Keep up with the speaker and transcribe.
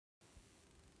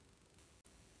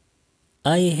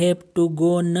I have to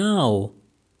go now.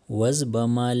 وز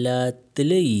بمالا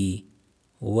تلئی.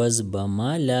 وز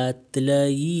بمالا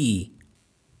تلئی.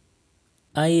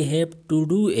 I have to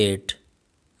do it.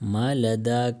 مالا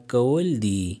دا کول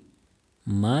دی.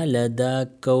 مالا دا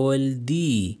کول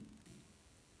دی.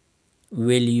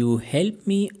 Will you help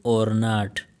me or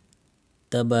not?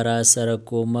 تبرا سر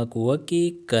کومک وکی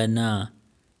کنا.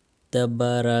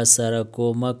 تبرا سر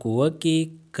کومک وکی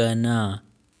کنا.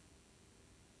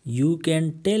 You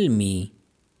can tell me.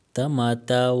 تا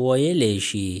ماتا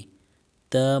ویلیشی.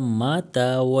 تا ماتا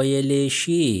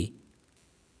ویلیشی.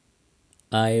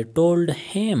 I told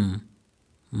him.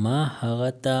 ما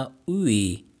هغتا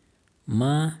اوی.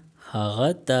 ما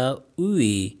هغتا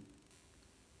اوی.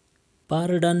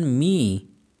 Pardon me.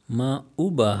 ما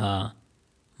اوبها.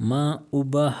 ما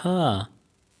اوبها.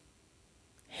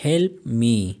 Help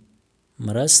me.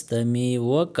 مرستمی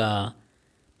وکا.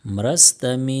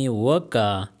 مرستمی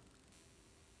وکا.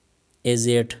 Is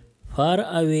it far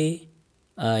away?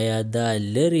 آیا دا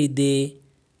لری دی.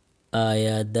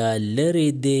 آیا دا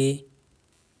لری دی.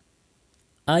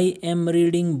 I am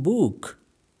reading book.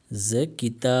 ز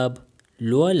کتاب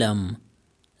لولم.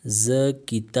 ز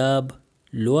کتاب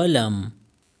لولم.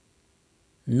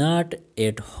 Not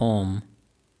at home.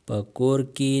 پکور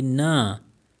کی نا.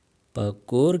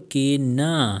 پکور کی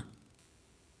نا.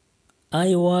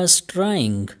 I was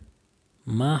trying.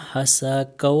 ما حسا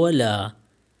کولا.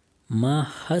 ما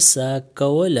حسا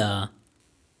کولا.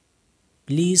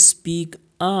 Please speak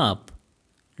up.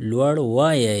 لوړ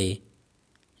وایئ.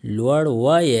 لوړ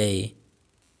وایئ.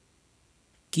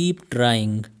 Keep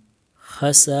trying.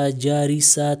 حسا جاری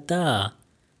ساتا.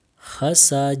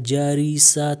 حسا جاری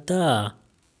ساتا.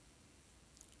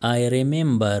 I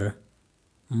remember.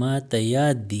 ما تا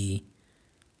یاد دی.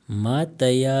 ما تا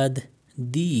یاد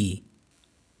دی.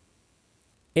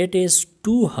 It is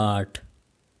too hot.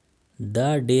 دا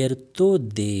ډیر تود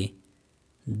دی.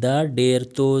 دا ډیر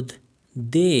تود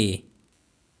دی.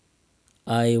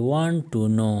 I want to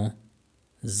know.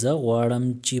 زه غواړم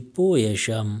چې پوه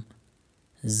شم.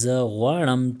 زه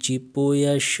غواړم چې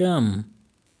پوه شم.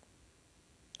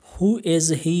 Who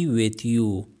is he with you?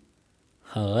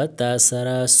 هغه تا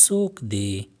سره څوک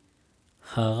دی.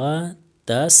 هغه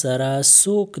تا سره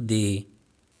څوک دی.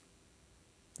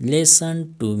 Listen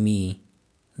to me.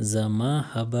 زما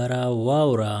خبره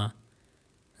واوره.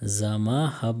 زما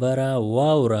خبره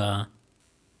واوره.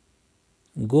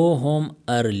 Go home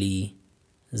early.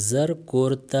 زر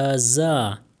کورتا زا.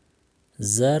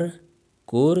 زر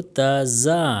کورتا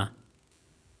زا.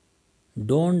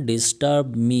 Don't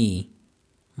disturb me.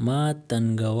 ما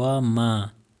تنگوا ما.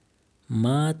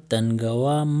 ما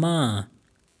تنگوا ما.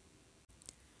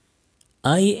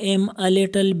 I am a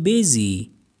little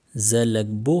busy. زه لږ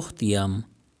بوخت یم.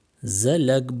 زه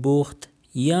لږ بوخت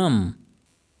یم.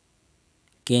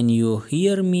 Can you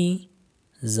hear me?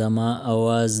 زما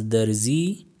آواز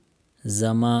درزی.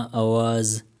 زما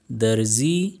آواز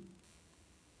درزی.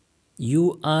 You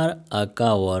are a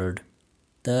coward.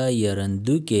 تا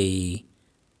یرندوکی.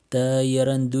 تا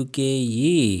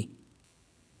یرندوکی.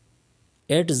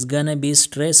 It's gonna be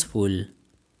stressful.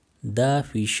 دا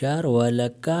فشار والا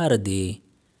کار دی.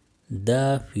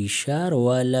 دا فشار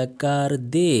والا کار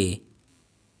دی.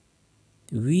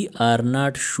 We are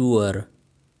not sure.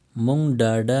 مونږ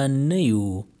ډاډه نه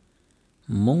یو.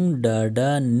 مونږ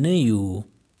ډاډه نه یو.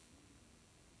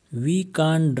 We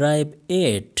can't drive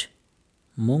it.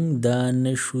 مونږ دا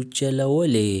نشو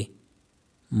چلولی.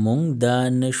 مونږ دا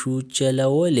نشو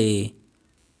چلولی.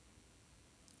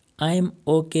 I'm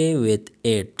okay with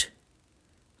it.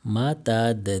 ما تا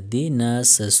د دینا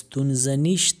سستونزه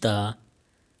نشتا.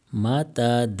 ما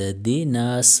تا د دینا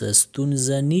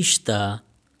سستونزه نشتا.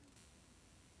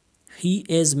 He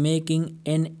is making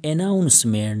an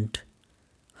announcement.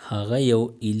 هغه یو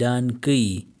اعلان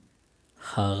کوي.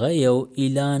 هغه یو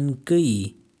اعلان کوي.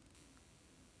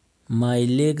 My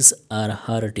legs are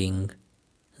hurting.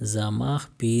 زماخ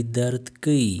پی درد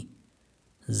کوي.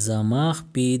 زماخ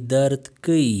پی درد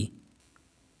کوي.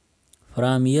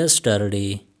 From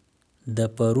yesterday. د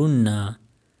پرون نه.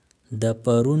 د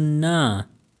پرون نه.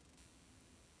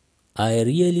 I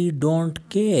really don't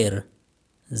care.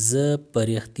 زه پر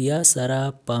اختیا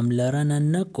سره پاملرنه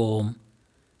نکوم.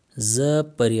 زه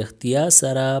پر اختیا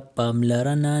سره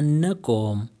پاملرنه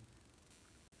نکوم.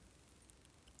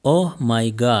 Oh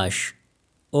my gosh.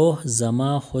 اوه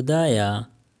زما خدایا.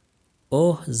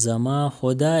 اوه زما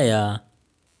خدایا.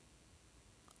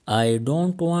 I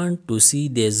don't want to see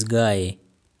this guy.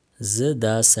 زه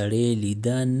دا سړی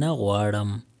لیده نه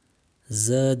غواړم.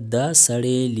 زه دا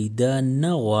سړی لیده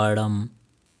نه غواړم.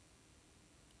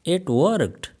 It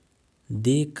worked.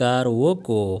 دې کار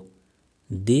وکړو.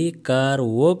 دې کار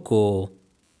وکړو.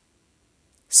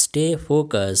 stay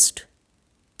focused.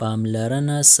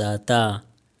 پاملرنه ساته.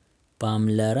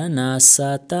 پاملرنه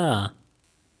ساته.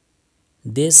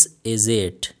 this is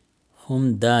it.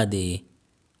 هم دا دی.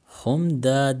 هم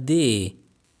دا دی.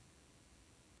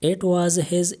 it was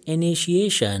his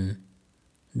initiation.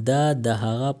 دا د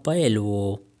هغه پیل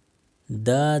و.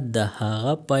 دا د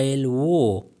هغه پیل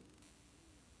و.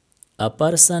 a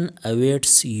person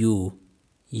awaits you.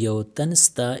 یو تن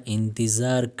ستا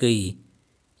انتظار کوي.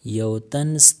 یو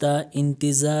تن ستا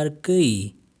انتظار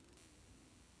کوي.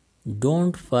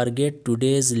 don't forget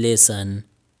today's lesson.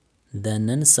 د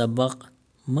نن سبق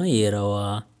مه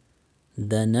هېروه.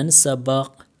 د نن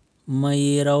سبق مه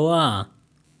هېروه.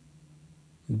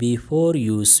 before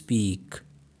you speak.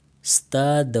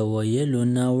 ستا د ویلو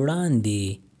نه وړاندې.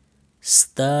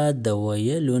 ستا د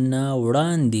ویلو نه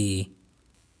وړاندې.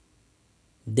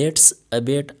 that's a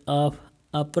bit of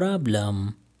a problem.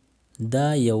 دا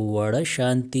یو وړه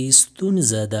شانتي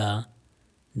ستونزه ده.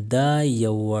 دا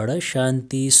یو وړه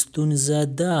شانتي ستونزه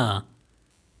ده.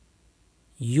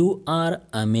 you are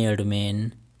a madman.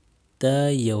 ته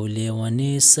یو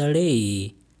لیونی سړی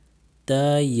یې.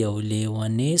 ته یو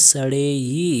لیونی سړی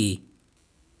یې.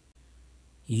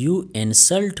 you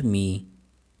insult me.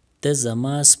 ته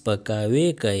زما سپکاوی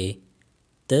کوې.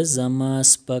 ته زما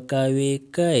سپکاوی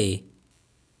کوې.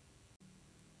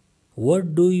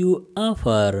 what do you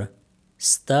offer.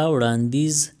 ستا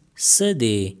وړاندیز څه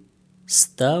دی.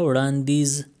 ستا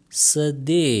وړاندیز څه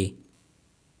دی.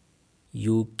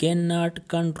 you cannot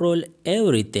control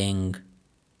everything.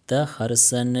 ته هر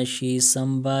څه نشي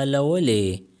سمبالولی.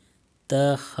 ته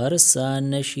هر څه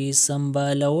نشي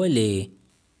سمبالولی.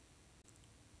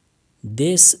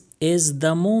 this is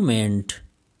the moment.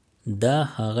 دا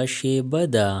هغه شیبه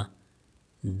ده.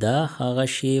 دا هغه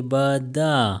شیبه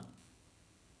ده.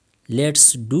 let's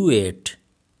do it.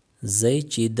 ځئ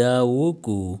چې دا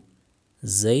وکړو.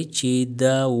 ځئ چې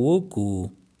دا وکړو.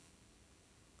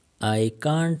 I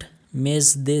can't mess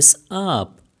this up.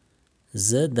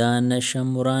 زه دا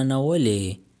نشم ورانولی.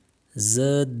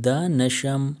 زه دا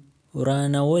نشم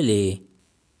ورانولی.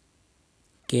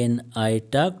 can I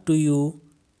talk to you.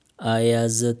 آیا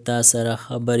زه تا سره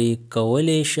خبرې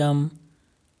کولی شم.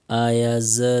 آیا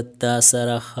زه تا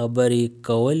سره خبرې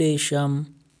کولی شم.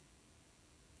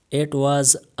 it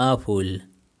was awful.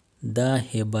 دا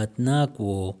هیبتناک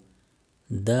و.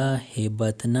 دا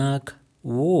هیبتناک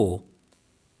و.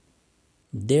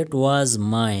 that was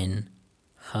mine.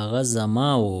 هغه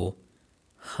زما و.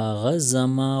 هغه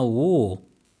زما و.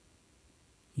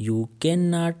 you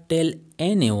cannot tell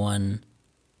anyone.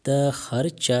 ته هر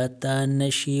چاته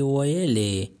نشي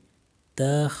ویلی.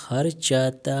 ته هر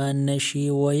چاته نشي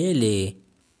ویلی.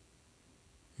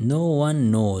 no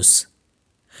one knows.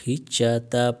 هیچ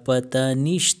چاته پته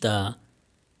نشته.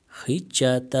 هیچ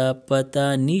چاته پته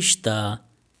نشته.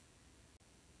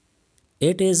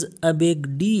 it is a big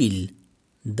deal.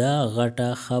 دا غټه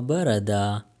خبره ده.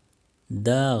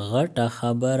 دا غټه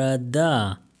خبره ده.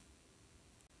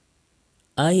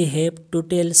 I have to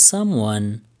tell someone.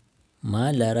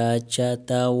 ما لره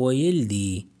چاته ویل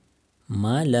دي.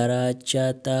 ما لره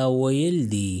چاته ویل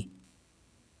دي.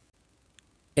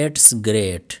 it's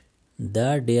great. دا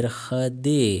ډیر ښه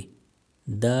دی.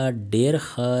 دا ډیر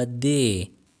ښه دی.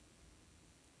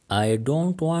 I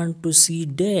don't want to see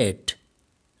that.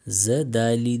 زه دا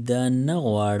لیده نه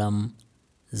غواړم.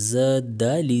 زه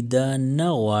دا لیده نه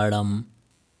غواړم.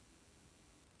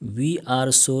 we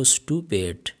are so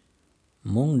stupid.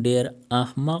 مونږ ډیر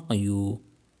احمق یو.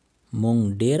 مونږ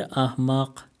ډیر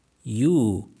احمق یو.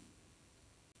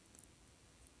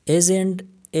 isn't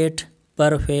it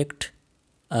perfect.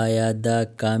 آیا دا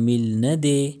کامل نه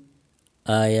دی.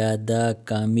 آیا دا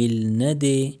کامل نه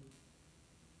دی.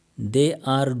 they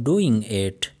are doing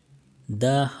it.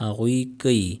 دا هغوی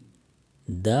کوي.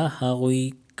 دا هغوی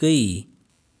کوي.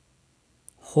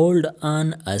 hold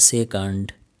on a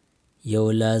second.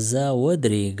 یو لحظه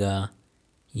ودرېږه.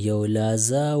 یو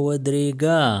لحظه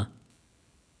ودرېږه.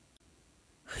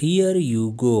 here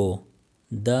you go.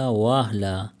 دا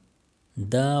واخله.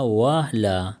 دا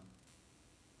واخله.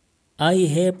 I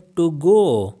have to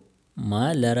go.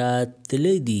 ما لره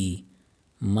تله دي.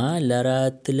 ما لره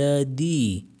تله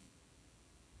دي.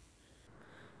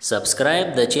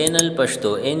 Subscribe the channel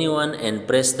Pashto Anyone and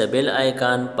press the bell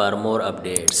icon for more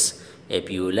updates.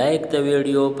 If you like the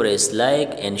video, press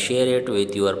like and share it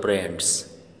with your friends.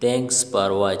 Thanks for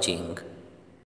watching.